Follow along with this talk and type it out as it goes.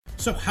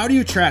So how do you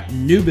attract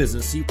new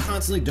business so you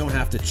constantly don't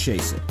have to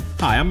chase it?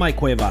 Hi, I'm Mike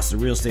Cuevas, the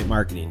Real Estate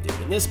Marketing Dude,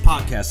 and this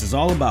podcast is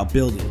all about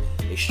building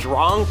a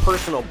strong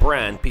personal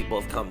brand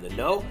people have come to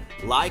know,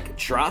 like,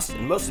 trust,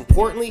 and most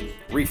importantly,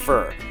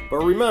 refer. But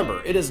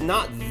remember, it is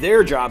not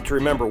their job to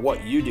remember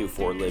what you do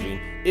for a living.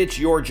 It's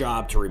your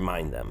job to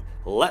remind them.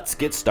 Let's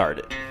get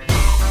started.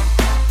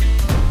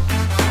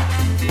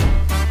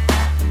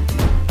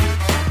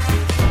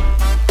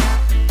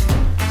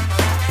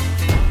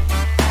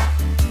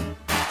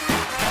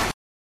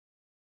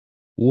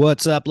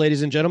 What's up,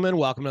 ladies and gentlemen?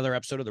 Welcome to another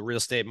episode of the Real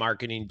Estate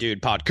Marketing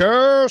Dude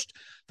podcast.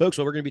 Folks,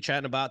 what we're going to be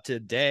chatting about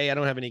today, I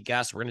don't have any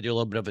guests. We're going to do a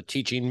little bit of a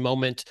teaching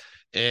moment.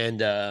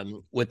 And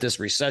with this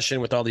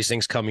recession, with all these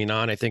things coming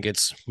on, I think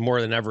it's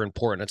more than ever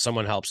important that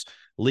someone helps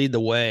lead the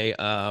way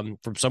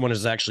from someone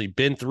who's actually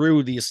been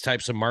through these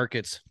types of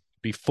markets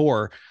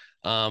before.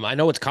 I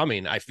know it's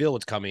coming. I feel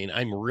it's coming.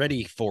 I'm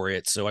ready for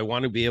it. So I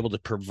want to be able to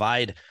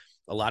provide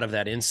a lot of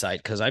that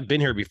insight because I've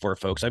been here before,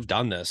 folks. I've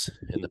done this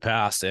in the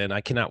past and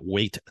I cannot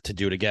wait to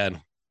do it again.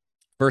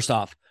 First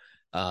off,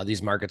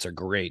 these markets are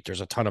great.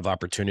 There's a ton of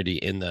opportunity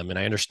in them. And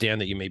I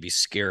understand that you may be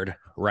scared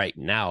right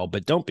now,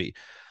 but don't be.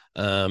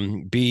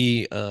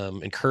 Be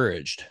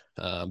encouraged.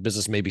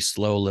 Business may be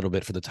slow a little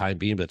bit for the time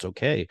being, but it's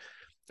okay.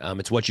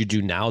 It's what you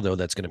do now, though,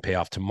 that's going to pay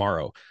off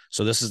tomorrow.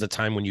 So this is the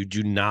time when you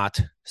do not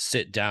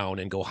sit down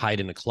and go hide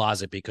in a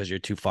closet because you're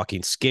too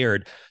fucking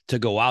scared to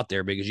go out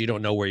there because you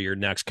don't know where your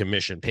next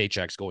commission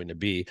paycheck's going to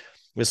be.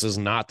 This is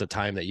not the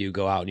time that you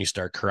go out and you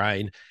start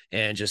crying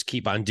and just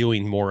keep on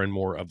doing more and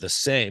more of the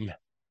same.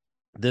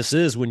 This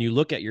is when you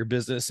look at your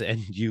business and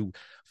you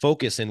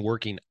focus in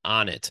working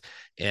on it.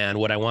 And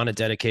what I want to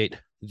dedicate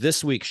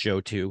this week's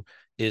show to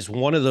is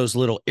one of those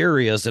little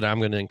areas that I'm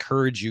going to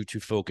encourage you to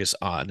focus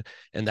on.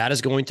 And that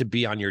is going to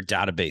be on your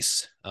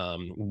database,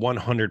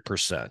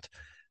 100%.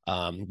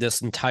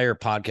 This entire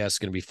podcast is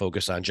going to be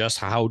focused on just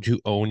how to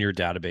own your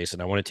database.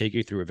 And I want to take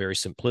you through a very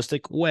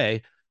simplistic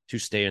way to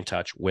stay in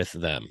touch with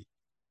them.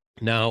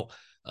 Now,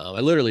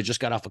 I literally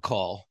just got off a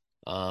call,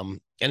 and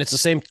it's the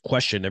same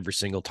question every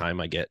single time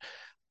I get.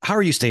 How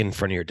are you staying in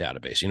front of your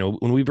database? You know,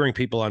 when we bring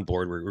people on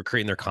board, we're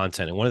creating their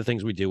content. And one of the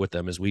things we do with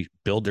them is we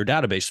build their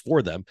database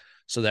for them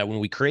so that when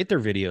we create their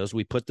videos,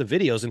 we put the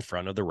videos in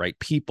front of the right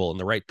people. And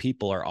the right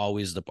people are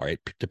always the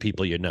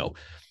people you know,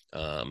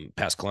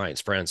 past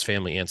clients, friends,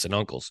 family, aunts, and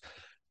uncles.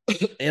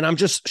 And I'm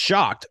just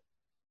shocked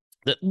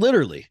that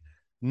literally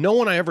no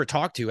one I ever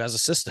talked to has a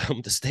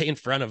system to stay in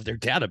front of their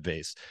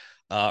database.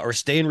 Or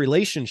stay in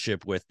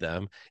relationship with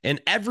them.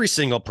 And every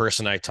single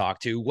person I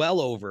talk to,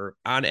 well over,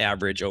 on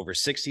average, over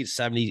 60 to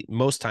 70,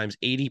 most times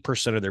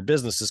 80% of their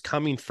business is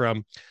coming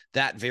from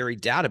that very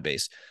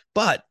database.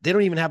 But they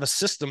don't even have a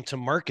system to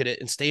market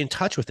it and stay in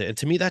touch with it. And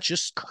to me, that's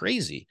just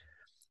crazy.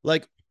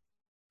 Like,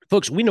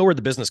 folks, we know where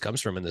the business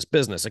comes from in this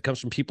business. It comes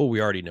from people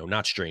we already know,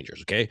 not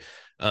strangers, okay?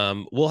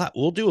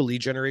 We'll do a lead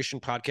generation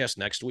podcast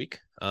next week.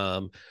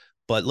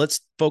 But let's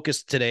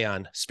focus today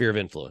on sphere of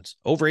influence.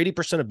 Over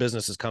 80% of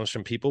businesses comes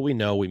from people we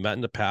know, we met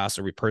in the past,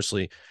 or we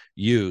personally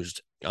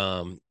used,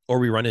 or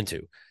we run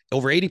into.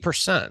 Over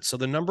 80%. So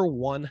the number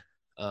one,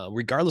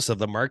 regardless of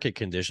the market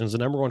conditions, the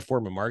number one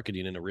form of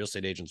marketing in a real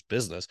estate agent's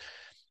business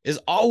has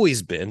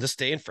always been to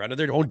stay in front of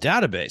their own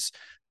database.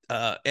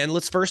 And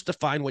let's first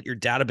define what your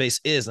database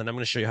is, and I'm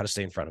going to show you how to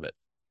stay in front of it.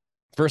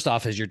 First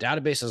off, is your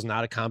database is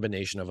not a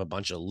combination of a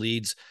bunch of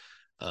leads.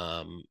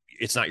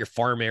 It's not your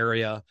farm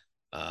area.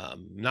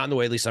 Not in the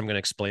way, at least I'm going to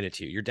explain it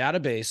to you. Your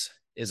database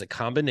is a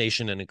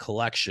combination and a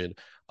collection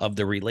of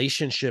the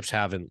relationships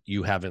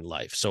you have in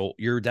life. So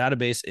your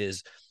database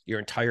is your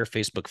entire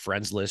Facebook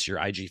friends list, your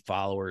IG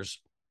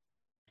followers,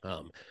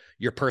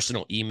 your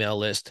personal email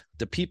list,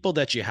 the people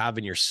that you have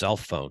in your cell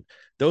phone.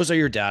 Those are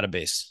your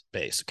database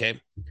base. Okay.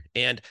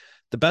 And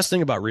the best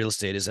thing about real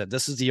estate is that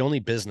this is the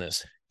only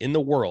business in the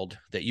world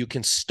that you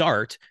can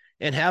start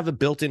and have a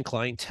built-in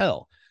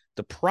clientele.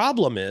 The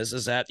problem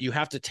is that you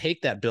have to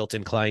take that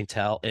built-in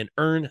clientele and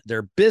earn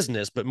their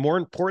business. But more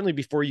importantly,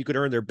 before you could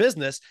earn their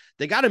business,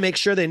 they got to make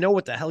sure they know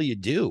what the hell you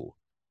do.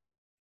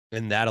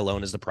 And that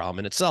alone is the problem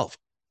in itself.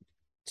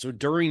 So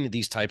during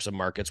these types of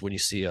markets, when you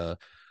see a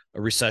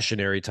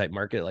recessionary type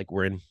market like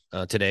we're in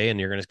today, and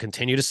you're going to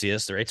continue to see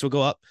us, the rates will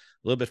go up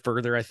a little bit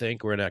further. I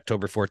think we're in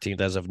October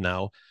 14th as of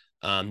now.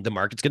 The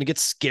market's going to get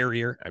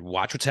scarier. I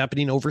watch what's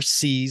happening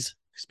overseas,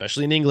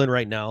 especially in England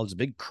right now. There's a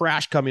big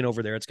crash coming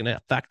over there. It's going to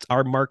affect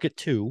our market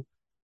too.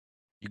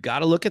 You got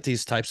to look at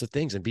these types of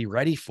things and be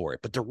ready for it.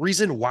 But the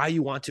reason why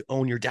you want to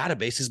own your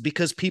database is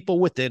because people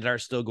within it are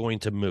still going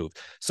to move.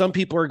 Some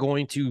people are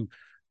going to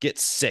get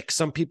sick.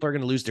 Some people are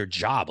going to lose their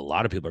job. A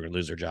lot of people are going to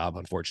lose their job,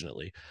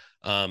 unfortunately.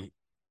 A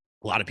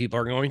lot of people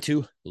are going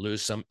to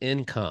lose some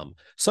income.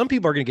 Some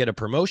people are going to get a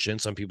promotion.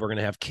 Some people are going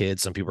to have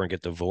kids. Some people are going to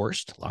get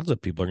divorced. Lots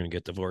of people are going to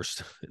get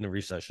divorced in the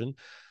recession.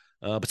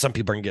 But some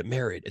people are going to get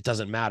married. It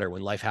doesn't matter.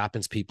 When life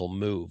happens, people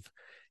move.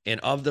 And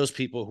of those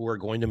people who are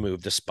going to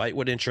move, despite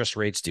what interest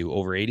rates do,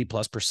 over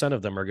 80+%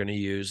 of them are going to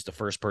use the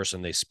first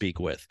person they speak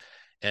with.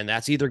 And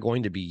that's either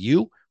going to be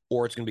you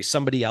or it's going to be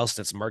somebody else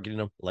that's marketing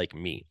them like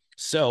me.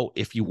 So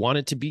if you want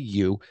it to be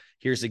you,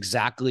 here's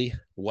exactly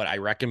what I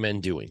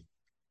recommend doing.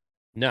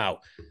 Now,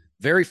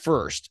 very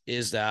first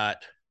is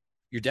that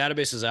your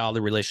database is all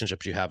the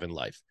relationships you have in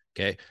life.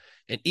 Okay.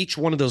 And each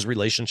one of those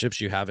relationships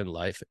you have in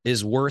life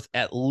is worth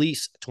at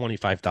least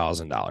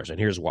 $25,000. And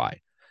here's why.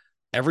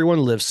 Everyone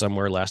lives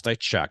somewhere, last I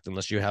checked,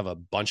 unless you have a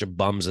bunch of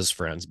bums as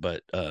friends.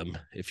 But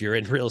if you're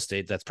in real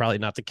estate, that's probably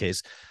not the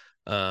case.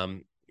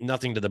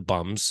 Nothing to the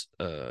bums,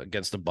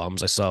 against the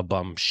bums. I saw a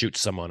bum shoot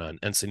someone on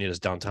Encinitas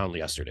downtown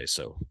yesterday.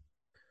 So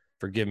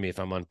forgive me if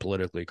I'm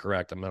unpolitically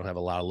correct. I don't have a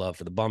lot of love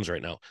for the bums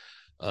right now.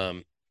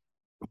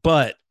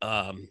 But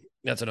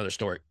that's another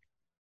story.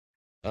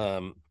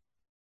 Your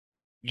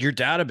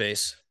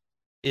database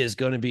is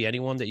going to be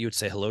anyone that you would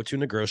say hello to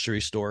in a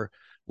grocery store,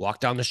 walk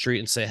down the street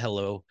and say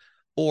hello,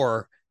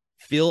 or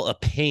feel a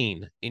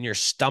pain in your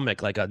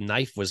stomach like a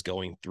knife was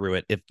going through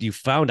it if you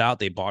found out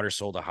they bought or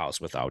sold a house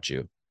without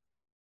you.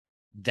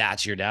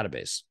 That's your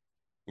database.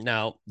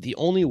 Now, the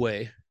only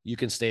way you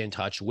can stay in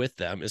touch with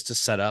them is to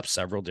set up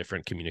several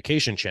different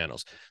communication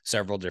channels,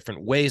 several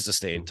different ways to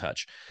stay in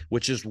touch,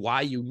 which is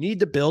why you need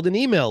to build an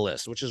email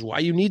list, which is why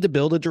you need to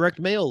build a direct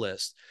mail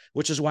list,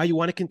 which is why you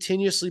want to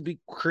continuously be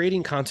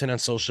creating content on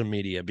social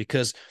media,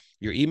 because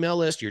your email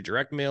list, your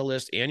direct mail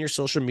list, and your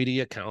social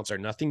media accounts are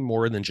nothing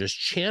more than just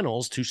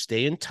channels to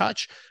stay in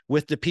touch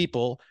with the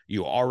people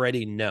you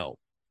already know.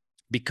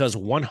 Because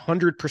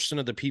 100%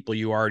 of the people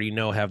you already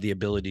know have the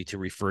ability to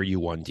refer you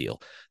one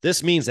deal.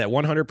 This means that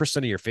 100%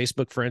 of your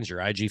Facebook friends, your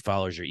IG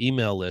followers, your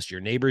email list,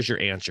 your neighbors, your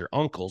aunts, your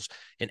uncles,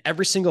 and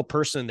every single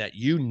person that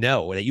you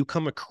know, that you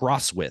come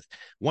across with,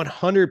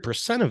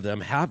 100% of them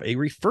have a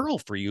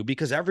referral for you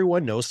because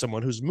everyone knows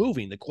someone who's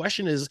moving. The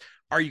question is,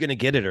 are you going to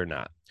get it or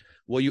not?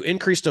 Well, you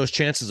increase those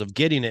chances of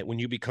getting it when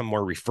you become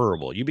more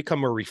referable. You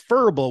become more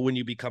referable when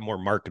you become more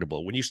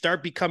marketable. When you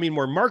start becoming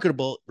more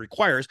marketable, it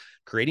requires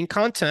creating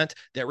content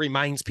that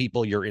reminds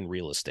people you're in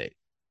real estate.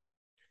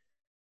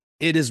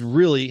 It is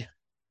really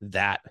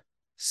that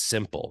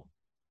simple.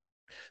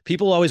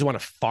 People always want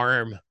to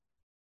farm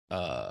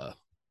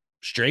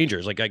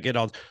strangers. Like I get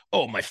on,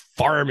 oh, my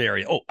farm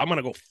area. Oh, I'm going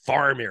to go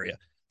farm area.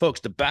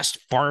 Folks, the best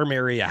farm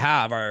area you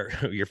have are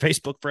your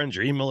Facebook friends,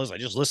 your email list. I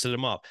just listed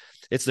them up.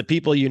 It's the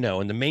people you know.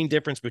 And the main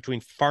difference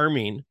between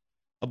farming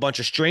a bunch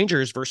of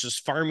strangers versus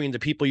farming the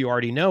people you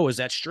already know is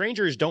that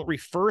strangers don't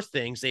refer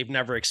things they've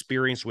never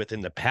experienced with in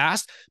the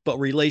past, but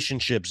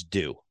relationships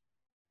do.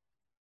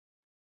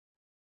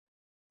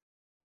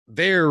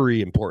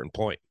 Very important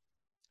point.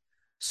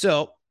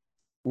 So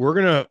we're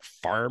going to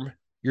farm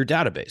your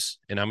database,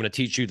 and I'm going to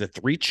teach you the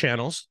 3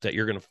 channels that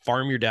you're going to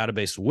farm your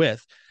database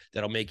with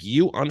that'll make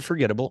you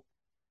unforgettable,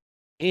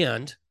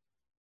 and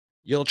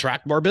you'll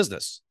attract more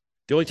business.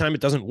 The only time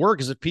it doesn't work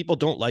is if people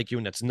don't like you,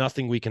 and that's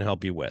nothing we can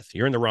help you with.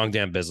 You're in the wrong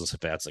damn business if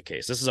that's the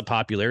case. This is a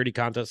popularity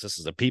contest. This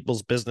is a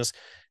people's business.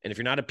 And if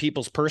you're not a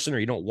people's person or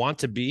you don't want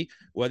to be,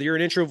 whether you're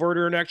an introvert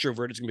or an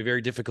extrovert, it's going to be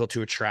very difficult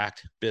to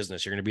attract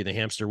business. You're going to be the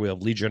hamster wheel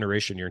of lead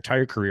generation your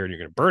entire career, and you're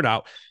going to burn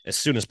out as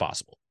soon as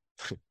possible.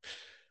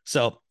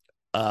 So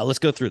let's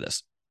go through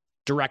this.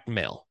 Direct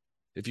mail.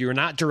 If you're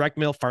not direct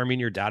mail farming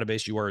your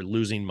database, you are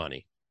losing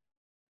money.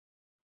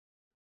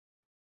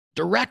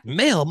 Direct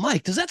mail,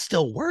 Mike, does that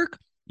still work?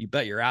 You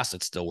bet your ass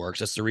it still works.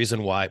 That's the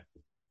reason why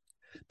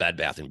Bed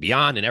Bath &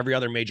 Beyond and every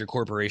other major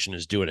corporation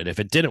is doing it. If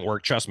it didn't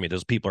work, trust me,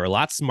 those people are a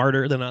lot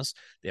smarter than us.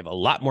 They have a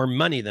lot more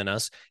money than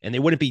us, and they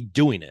wouldn't be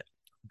doing it.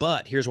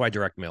 But here's why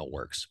direct mail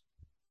works.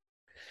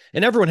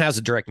 And everyone has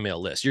a direct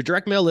mail list. Your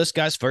direct mail list,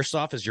 guys, first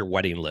off, is your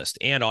wedding list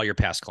and all your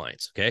past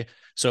clients, okay?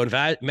 So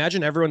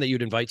imagine everyone that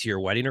you'd invite to your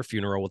wedding or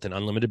funeral with an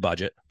unlimited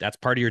budget. That's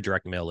part of your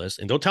direct mail list.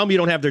 And don't tell me you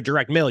don't have their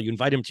direct mail. You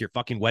invite them to your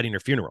fucking wedding or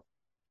funeral.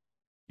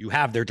 You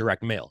have their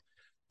direct mail.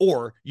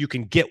 Or you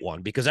can get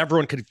one, because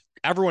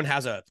everyone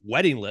has a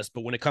wedding list,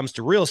 but when it comes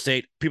to real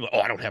estate, people, oh,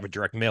 I don't have a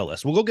direct mail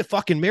list. Well, go get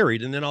fucking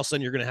married, and then all of a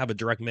sudden you're going to have a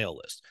direct mail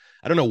list.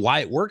 I don't know why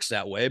it works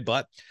that way,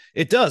 but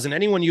it does. And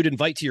anyone you'd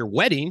invite to your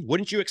wedding,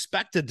 wouldn't you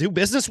expect to do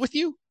business with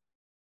you?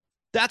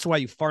 That's why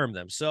you farm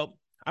them. So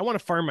I want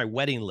to farm my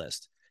wedding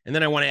list, and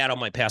then I want to add all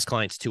my past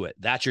clients to it.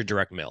 That's your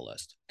direct mail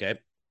list, okay?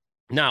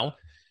 Now,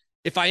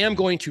 if I am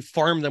going to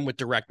farm them with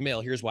direct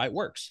mail, here's why it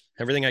works.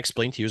 Everything I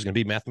explained to you is going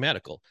to be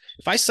mathematical.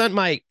 If I sent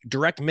my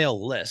direct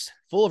mail list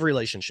full of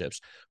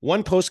relationships,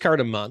 1 postcard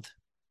a month,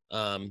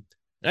 and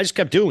I just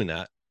kept doing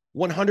that,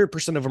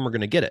 100% of them are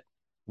going to get it.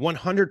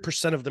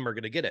 100% of them are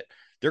going to get it.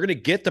 They're going to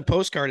get the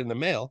postcard in the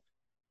mail.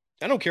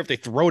 I don't care if they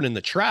throw it in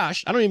the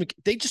trash.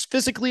 They just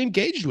physically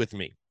engaged with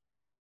me.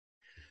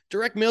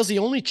 Direct mail is the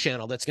only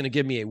channel that's going to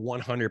give me a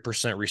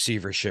 100%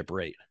 receivership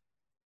rate,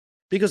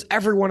 because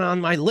everyone on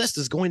my list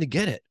is going to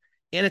get it.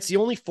 And it's the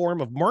only form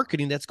of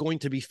marketing that's going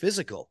to be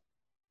physical.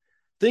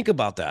 Think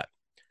about that.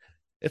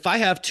 If I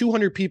have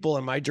 200 people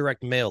on my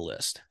direct mail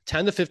list,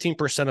 10 to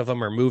 15% of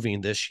them are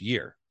moving this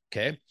year.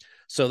 Okay.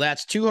 So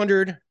that's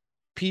 200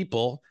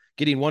 people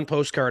getting 1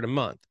 postcard a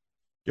month.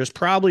 There's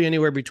probably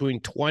anywhere between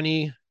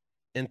 20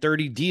 and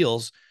 30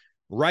 deals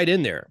right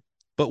in there.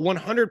 but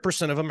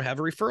 100% of them have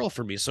a referral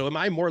for me. So am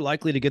I more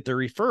likely to get the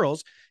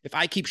referrals if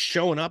I keep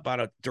showing up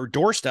on their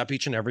doorstep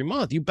each and every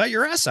month? You bet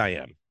your ass I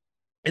am.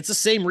 It's the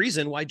same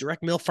reason why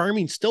direct mail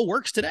farming still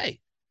works today.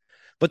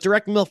 But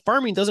direct mail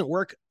farming doesn't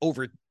work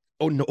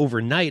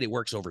overnight. It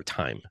works over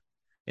time.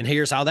 And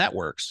here's how that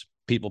works.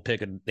 People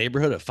pick a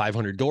neighborhood of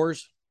 500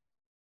 doors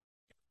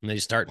and they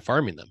start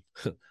farming them.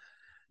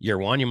 Year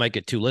one, you might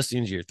get 2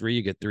 listings. Year 3,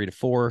 you get 3 to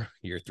 4.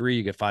 Year 3,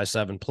 you get 5,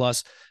 7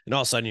 plus. And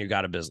all of a sudden you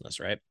got a business,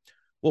 right?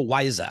 Well,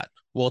 why is that?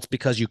 Well, it's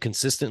because you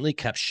consistently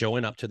kept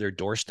showing up to their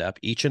doorstep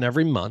each and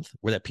every month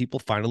where that people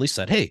finally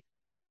said, hey,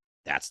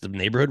 that's the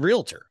neighborhood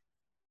realtor.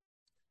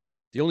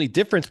 The only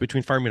difference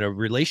between farming a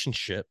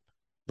relationship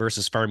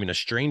versus farming a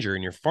stranger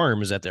in your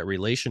farm is that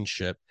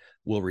relationship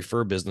will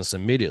refer business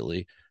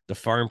immediately. The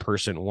farm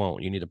person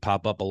won't. You need to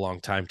pop up a long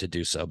time to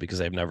do so because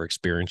they've never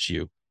experienced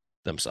you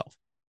themselves.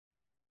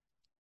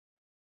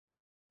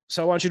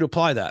 So I want you to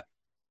apply that.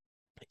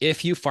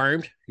 If you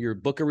farmed your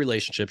book of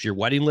relationships, your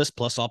wedding list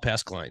plus all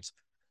past clients,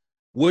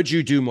 would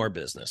you do more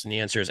business? And the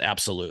answer is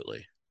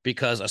absolutely,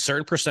 because a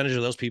certain percentage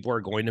of those people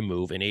are going to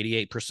move and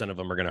 88% of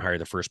them are going to hire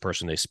the first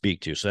person they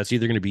speak to. So that's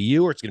either going to be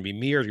you or it's going to be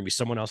me or it's going to be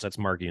someone else that's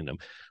marketing them.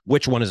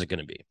 Which one is it going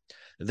to be?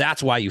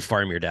 That's why you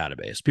farm your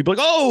database. People are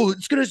like, oh,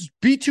 it's going to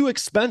be too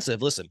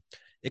expensive. Listen,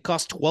 it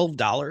costs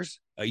 $12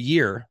 a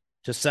year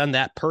to send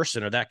that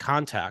person or that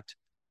contact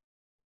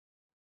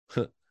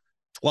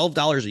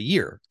 $12 a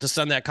year to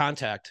send that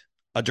contact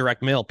a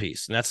direct mail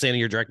piece. And that's saying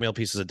your direct mail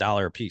piece is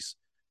 $1 a piece.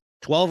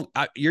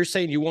 You're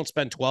saying you won't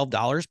spend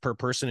 $12 per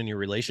person in your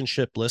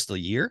relationship list a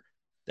year?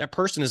 That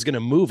person is going to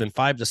move in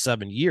 5 to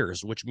 7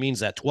 years, which means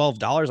that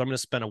 $12, I'm going to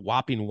spend a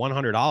whopping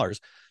 $100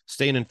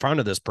 staying in front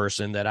of this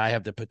person that I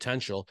have the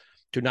potential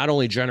to not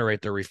only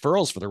generate their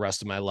referrals for the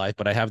rest of my life,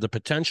 but I have the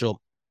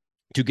potential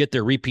to get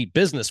their repeat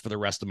business for the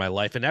rest of my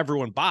life. And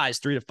everyone buys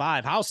 3 to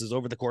 5 houses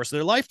over the course of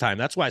their lifetime.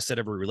 That's why I said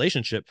every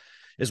relationship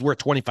is worth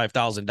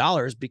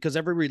 $25,000, because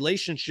every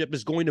relationship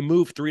is going to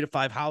move 3 to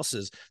 5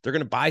 houses. They're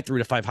going to buy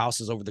 3 to 5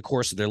 houses over the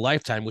course of their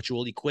lifetime, which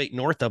will equate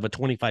north of a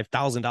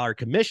 $25,000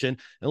 commission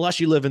unless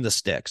you live in the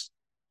sticks.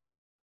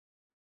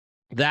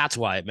 That's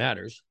why it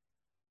matters.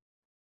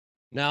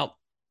 Now,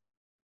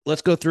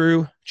 let's go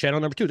through channel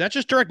number 2. That's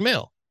just direct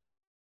mail.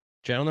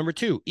 Channel number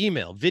 2,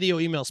 email, video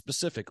email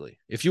specifically.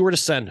 If you were to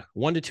send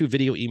 1 to 2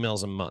 video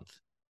emails a month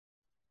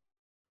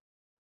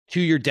to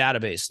your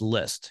database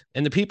list,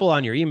 and the people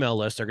on your email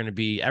list are going to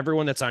be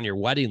everyone that's on your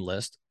wedding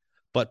list,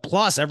 but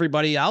plus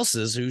everybody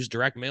else's whose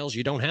direct mails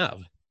you don't have.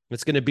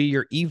 It's going to be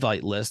your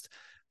Evite list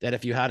that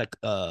if you had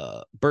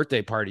a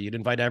birthday party, you'd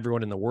invite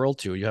everyone in the world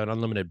to. You had an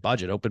unlimited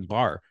budget, open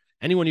bar.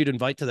 Anyone you'd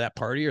invite to that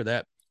party or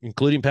that,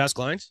 including past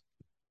clients,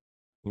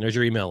 and there's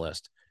your email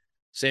list.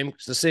 The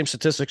same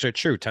statistics are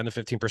true. 10 to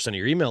 15% of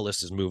your email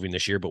list is moving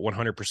this year, but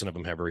 100% of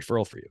them have a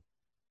referral for you.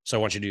 So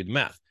I want you to do the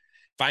math.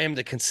 If I am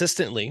to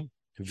consistently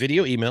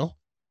video email,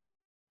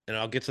 and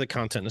I'll get to the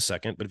content in a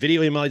second, but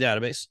video email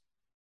database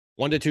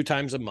 1 to 2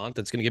 times a month,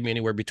 it's going to give me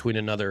anywhere between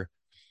another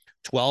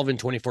 12 and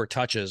 24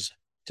 touches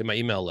to my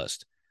email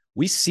list.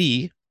 We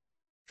see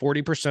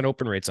 40%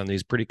 open rates on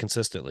these pretty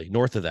consistently.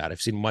 North of that, I've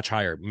seen much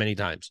higher many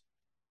times.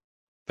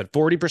 But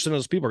 40% of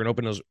those people are going to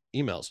open those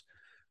emails.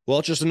 Well,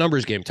 it's just a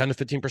numbers game. 10 to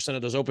 15%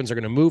 of those opens are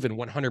going to move, and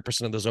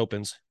 100% of those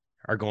opens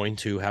are going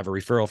to have a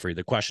referral for you.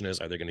 The question is,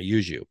 are they going to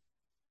use you?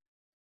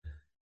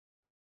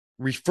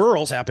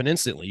 Referrals happen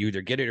instantly. You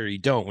either get it or you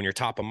don't. When you're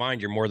top of mind,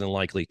 you're more than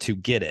likely to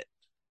get it.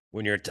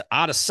 When you're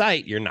out of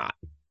sight, you're not.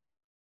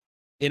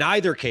 In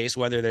either case,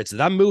 whether it's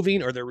them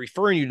moving or they're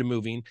referring you to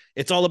moving,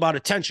 it's all about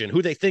attention.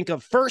 Who they think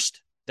of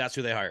first, that's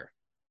who they hire.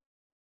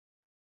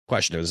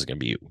 Question is it going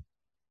to be you?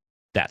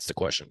 That's the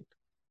question.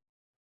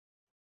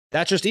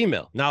 That's just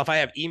email. Now, if I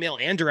have email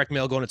and direct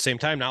mail going at the same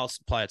time, now let's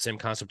apply that same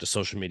concept to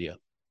social media.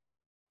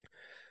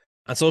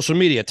 On social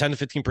media, 10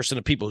 to 15%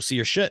 of people who see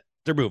your shit,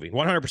 they're moving.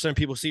 100% of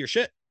people who see your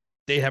shit,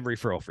 they have a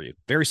referral for you.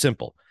 Very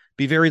simple.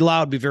 Be very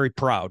loud, be very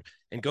proud,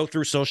 and go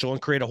through social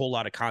and create a whole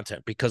lot of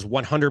content, because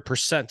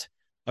 100%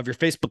 of your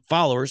Facebook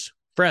followers,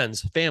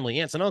 friends, family,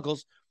 aunts, and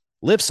uncles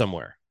live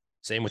somewhere.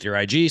 Same with your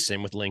IG,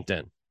 same with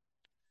LinkedIn.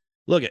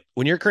 Look,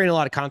 when you're creating a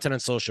lot of content on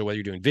social, whether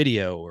you're doing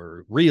video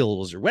or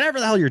reels or whatever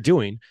the hell you're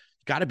doing,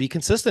 you got to be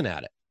consistent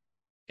at it,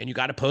 and you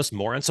got to post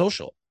more on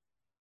social,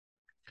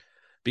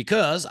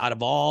 because out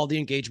of all the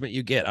engagement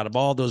you get, out of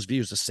all those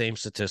views, the same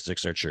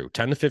statistics are true.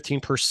 10 to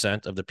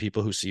 15% of the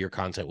people who see your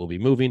content will be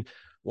moving.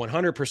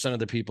 100% of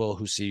the people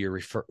who see your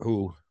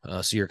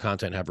see your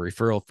content have a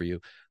referral for you.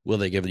 Will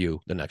they give you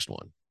the next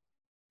one?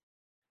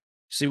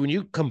 See, when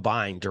you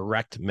combine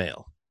direct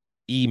mail,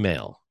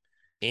 email,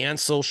 and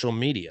social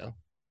media,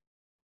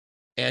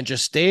 and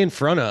just stay in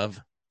front of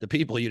the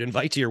people you'd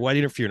invite to your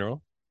wedding or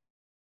funeral,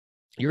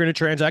 you're going to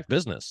transact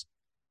business.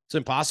 It's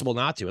impossible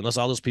not to, unless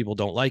all those people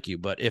don't like you.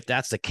 But if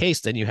that's the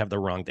case, then you have the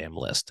wrong damn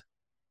list,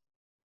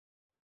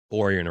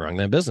 or you're in the wrong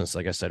damn business,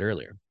 like I said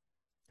earlier.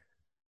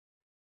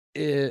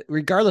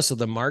 Regardless of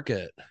the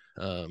market,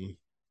 let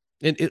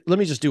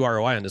me just do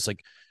ROI on this.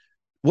 Like,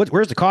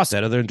 where's the cost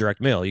at other than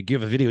direct mail? You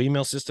give a video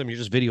email system, you're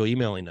just video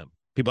emailing them.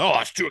 People, oh,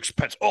 it's too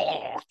expensive.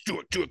 Oh,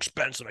 too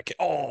expensive. I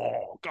can't.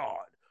 Oh,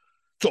 God.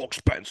 So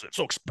expensive.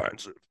 So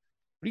expensive.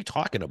 What are you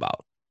talking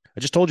about?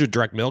 I just told you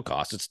direct mail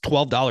costs. It's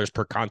 $12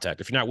 per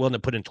contact. If you're not willing to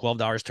put in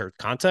 $12 per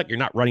contact, you're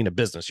not running a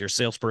business. You're a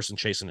salesperson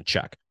chasing a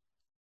check.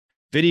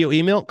 Video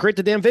email, create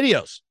the damn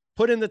videos.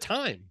 Put in the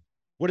time.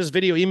 What does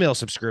video email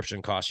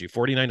subscription cost you?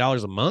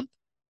 $49 a month?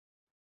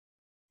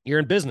 You're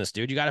in business,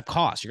 dude. You got to have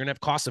costs. You're going to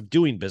have costs of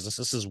doing business.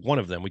 This is one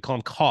of them. We call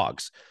them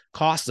COGS,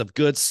 costs of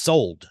goods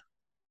sold.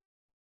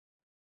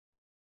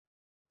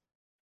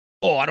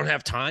 Oh, I don't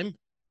have time.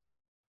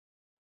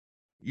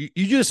 You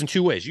do this in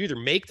two ways. You either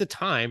make the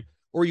time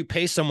or you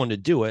pay someone to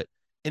do it.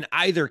 In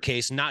either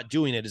case, not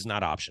doing it is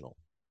not optional.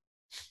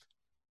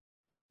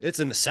 It's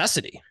a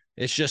necessity.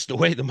 It's just the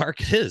way the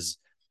market is.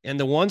 And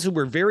the ones who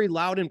were very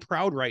loud and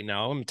proud right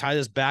now, I'm going to tie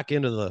this back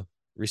into the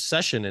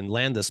recession and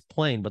land this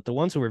plane, but the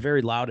ones who are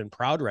very loud and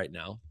proud right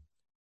now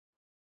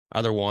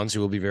are the ones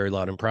who will be very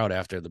loud and proud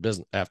after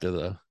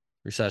the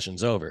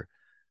recession's over.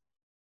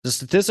 The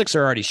statistics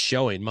are already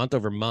showing month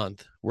over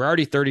month, we're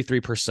already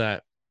 33%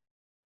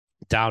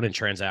 down in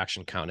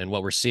transaction count. And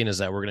what we're seeing is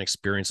that we're going to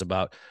experience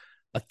about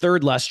a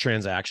third less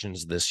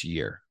transactions this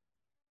year.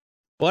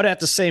 But at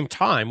the same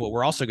time, what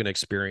we're also going to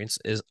experience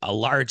is a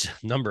large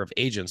number of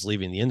agents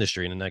leaving the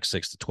industry in the next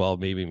 6 to 12,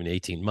 maybe even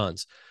 18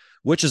 months,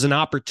 which is an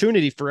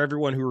opportunity for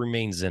everyone who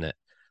remains in it.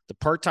 The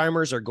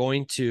part-timers are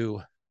going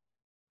to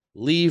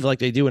leave like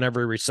they do in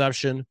every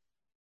recession.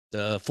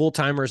 The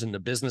full-timers and the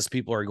business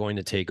people are going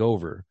to take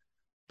over.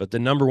 But the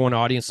number one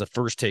audience to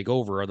first take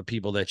over are the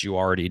people that you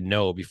already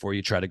know before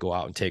you try to go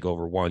out and take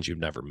over ones you've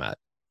never met.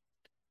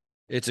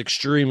 It's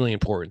extremely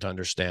important to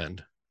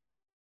understand.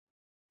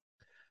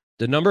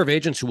 The number of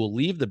agents who will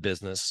leave the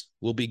business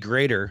will be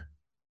greater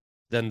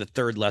than the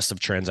third less of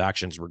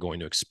transactions we're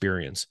going to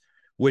experience,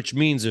 which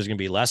means there's going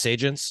to be less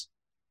agents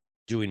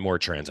doing more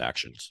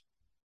transactions.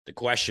 The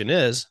question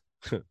is,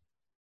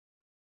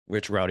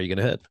 which route are you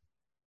going to hit?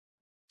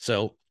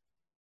 So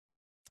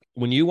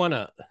when you want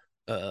to,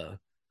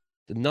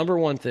 the number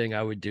one thing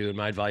I would do, and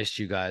my advice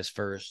to you guys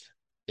first,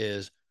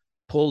 is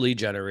pull lead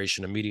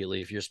generation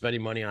immediately. If you're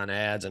spending money on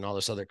ads and all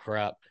this other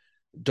crap,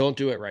 don't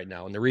do it right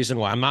now. And the reason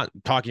why I'm not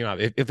talking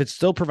about, if it's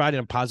still providing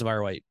a positive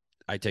ROI,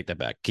 I take that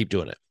back. Keep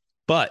doing it.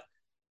 But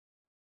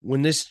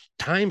when this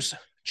times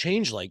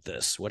change like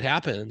this, what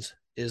happens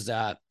is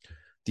that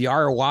the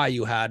ROI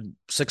you had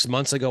 6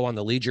 months ago on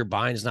the lead you're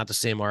buying is not the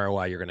same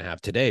ROI you're going to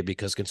have today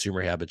because consumer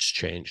habits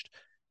changed.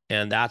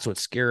 And that's what's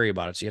scary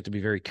about it. So you have to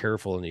be very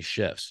careful in these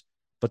shifts.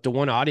 But the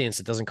one audience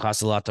that doesn't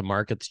cost a lot to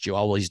market that you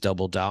always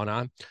double down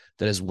on,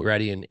 that is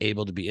ready and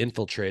able to be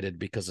infiltrated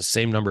because the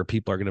same number of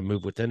people are going to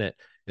move within it,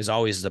 is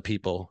always the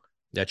people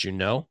that you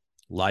know,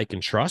 like,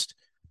 and trust,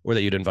 or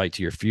that you'd invite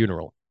to your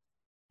funeral.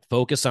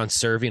 Focus on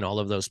serving all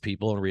of those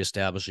people and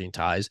reestablishing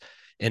ties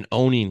and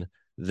owning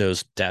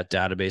that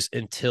database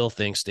until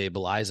things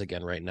stabilize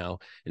again right now.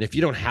 And if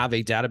you don't have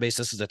a database,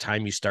 this is the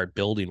time you start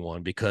building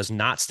one, because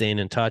not staying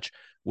in touch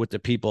with the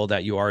people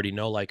that you already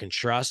know, like, and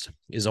trust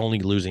is only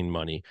losing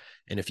money.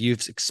 And if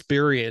you've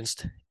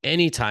experienced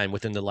any time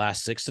within the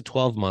last 6 to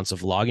 12 months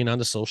of logging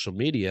onto social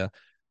media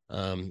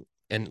and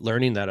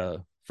learning that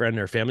a friend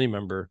or family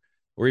member,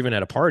 or even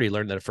at a party,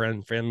 learn that a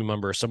friend, family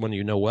member, or someone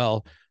you know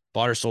well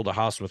bought or sold a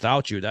house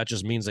without you, that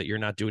just means that you're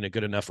not doing a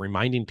good enough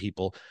reminding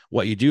people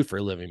what you do for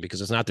a living, because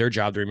it's not their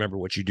job to remember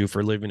what you do for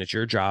a living. It's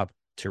your job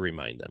to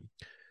remind them.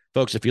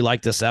 Folks, if you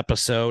like this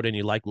episode and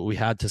you like what we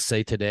had to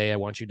say today, I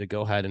want you to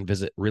go ahead and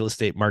visit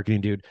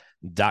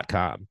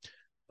realestatemarketingdude.com.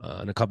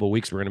 In a couple of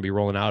weeks, we're going to be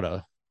rolling out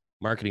a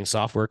marketing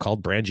software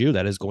called Brand You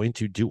that is going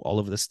to do all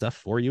of this stuff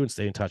for you and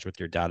stay in touch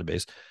with your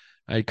database.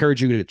 I encourage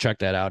you to check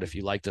that out if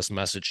you like this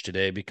message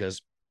today,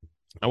 because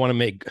I want to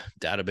make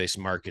database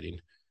marketing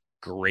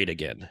great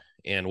again.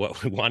 And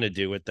what we want to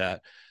do with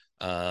that,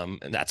 and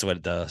that's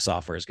what the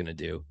software is going to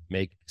do,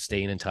 make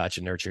staying in touch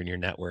and nurturing your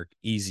network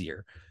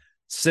easier,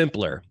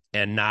 simpler,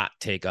 and not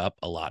take up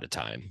a lot of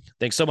time.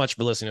 Thanks so much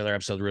for listening to another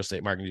episode of the Real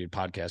Estate Marketing Dude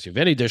podcast. If you have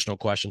any additional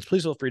questions,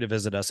 please feel free to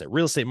visit us at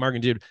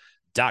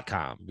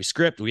realestatemarketingdude.com. We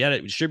script, we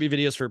edit, we distribute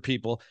videos for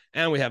people,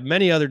 and we have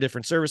many other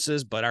different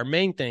services. But our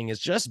main thing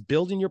is just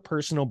building your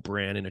personal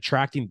brand and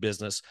attracting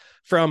business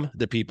from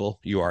the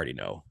people you already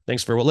know.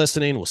 Thanks for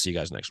listening. We'll see you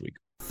guys next week.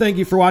 Thank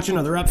you for watching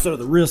another episode of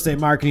the Real Estate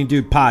Marketing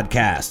Dude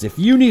podcast. If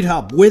you need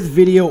help with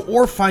video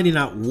or finding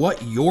out what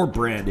your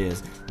brand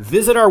is,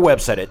 visit our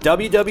website at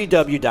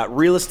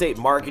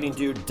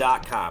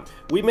www.realestatemarketingdude.com.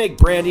 We make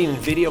branding and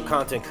video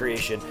content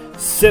creation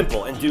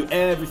simple and do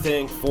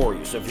everything for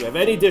you. So if you have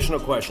any additional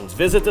questions,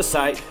 visit the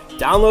site,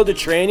 download the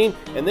training,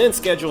 and then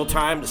schedule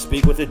time to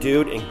speak with a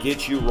dude and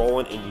get you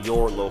rolling in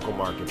your local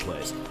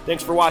marketplace.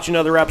 Thanks for watching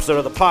another episode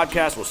of the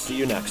podcast. We'll see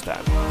you next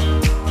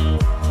time.